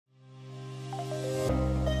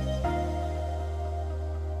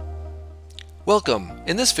Welcome!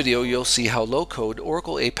 In this video you'll see how low-code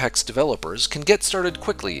Oracle Apex developers can get started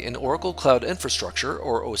quickly in Oracle Cloud Infrastructure,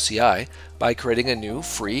 or OCI, by creating a new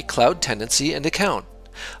free cloud tenancy and account.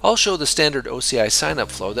 I'll show the standard OCI sign-up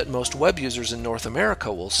flow that most web users in North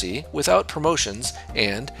America will see without promotions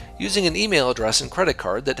and using an email address and credit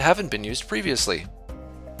card that haven't been used previously.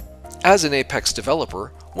 As an Apex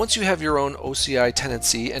developer, once you have your own OCI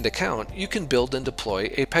tenancy and account, you can build and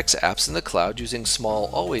deploy Apex apps in the cloud using small,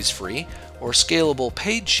 always free, or scalable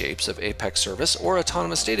paid shapes of Apex service or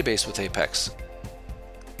autonomous database with Apex.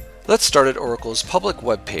 Let's start at Oracle's public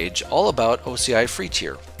web page all about OCI free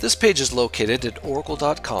tier. This page is located at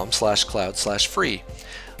oracle.com/cloud/free.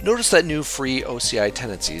 Notice that new free OCI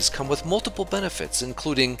tenancies come with multiple benefits,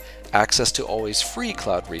 including access to always free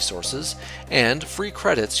cloud resources and free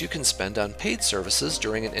credits you can spend on paid services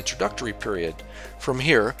during an introductory period. From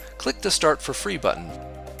here, click the Start for Free button.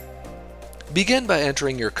 Begin by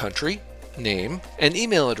entering your country, name, and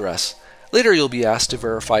email address. Later you'll be asked to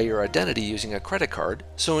verify your identity using a credit card,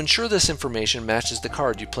 so ensure this information matches the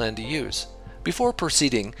card you plan to use. Before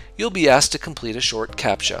proceeding, you'll be asked to complete a short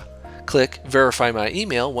CAPTCHA. Click Verify My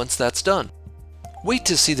Email once that's done. Wait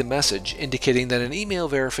to see the message indicating that an email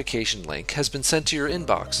verification link has been sent to your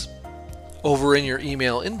inbox. Over in your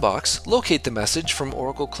email inbox, locate the message from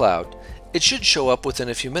Oracle Cloud. It should show up within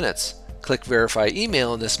a few minutes. Click Verify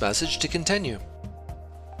Email in this message to continue.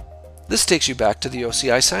 This takes you back to the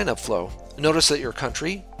OCI sign-up flow. Notice that your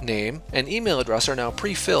country, name, and email address are now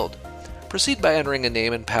pre-filled. Proceed by entering a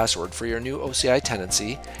name and password for your new OCI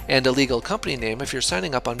tenancy and a legal company name if you're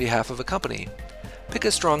signing up on behalf of a company. Pick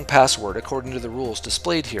a strong password according to the rules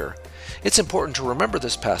displayed here. It's important to remember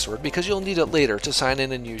this password because you'll need it later to sign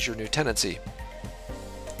in and use your new tenancy.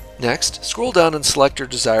 Next, scroll down and select your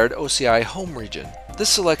desired OCI home region. This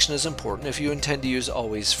selection is important if you intend to use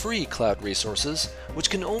always free cloud resources, which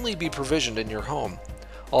can only be provisioned in your home.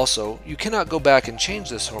 Also, you cannot go back and change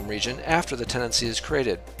this home region after the tenancy is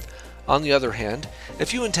created. On the other hand,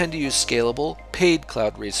 if you intend to use scalable, paid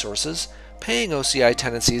cloud resources, paying OCI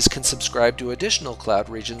tenancies can subscribe to additional cloud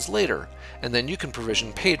regions later, and then you can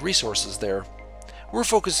provision paid resources there. We're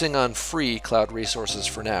focusing on free cloud resources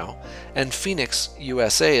for now, and Phoenix,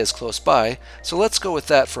 USA is close by, so let's go with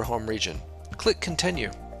that for home region. Click Continue.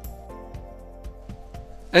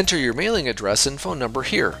 Enter your mailing address and phone number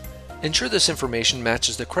here. Ensure this information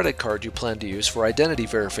matches the credit card you plan to use for identity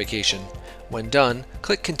verification. When done,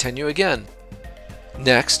 click Continue again.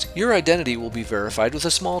 Next, your identity will be verified with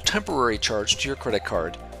a small temporary charge to your credit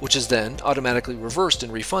card, which is then automatically reversed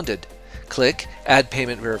and refunded. Click Add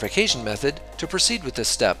Payment Verification Method to proceed with this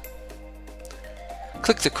step.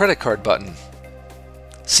 Click the credit card button.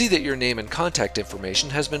 See that your name and contact information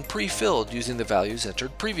has been pre-filled using the values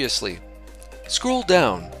entered previously. Scroll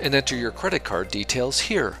down and enter your credit card details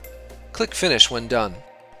here. Click Finish when done.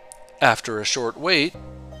 After a short wait,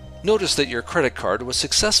 notice that your credit card was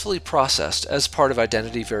successfully processed as part of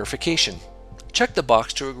identity verification. Check the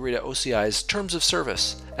box to agree to OCI's Terms of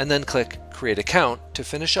Service, and then click Create Account to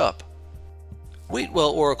finish up. Wait while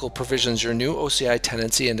Oracle provisions your new OCI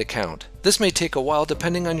tenancy and account. This may take a while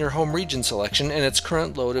depending on your home region selection and its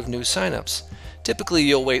current load of new signups. Typically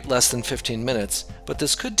you'll wait less than 15 minutes, but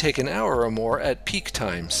this could take an hour or more at peak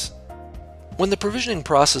times. When the provisioning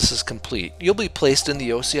process is complete, you'll be placed in the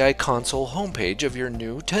OCI console homepage of your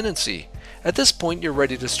new tenancy. At this point, you're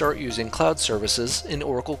ready to start using cloud services in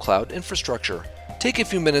Oracle Cloud Infrastructure. Take a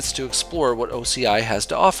few minutes to explore what OCI has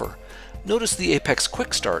to offer. Notice the Apex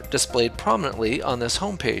Quick Start displayed prominently on this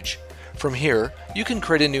homepage. From here, you can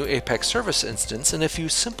create a new Apex service instance in a few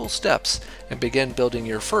simple steps and begin building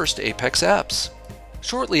your first Apex apps.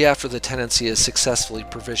 Shortly after the tenancy is successfully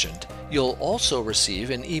provisioned, you'll also receive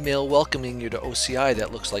an email welcoming you to OCI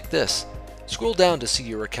that looks like this. Scroll down to see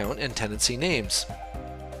your account and tenancy names.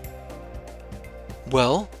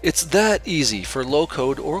 Well, it's that easy for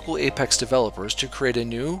low-code Oracle Apex developers to create a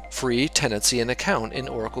new, free tenancy and account in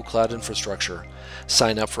Oracle Cloud Infrastructure.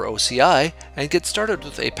 Sign up for OCI and get started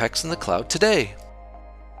with Apex in the cloud today.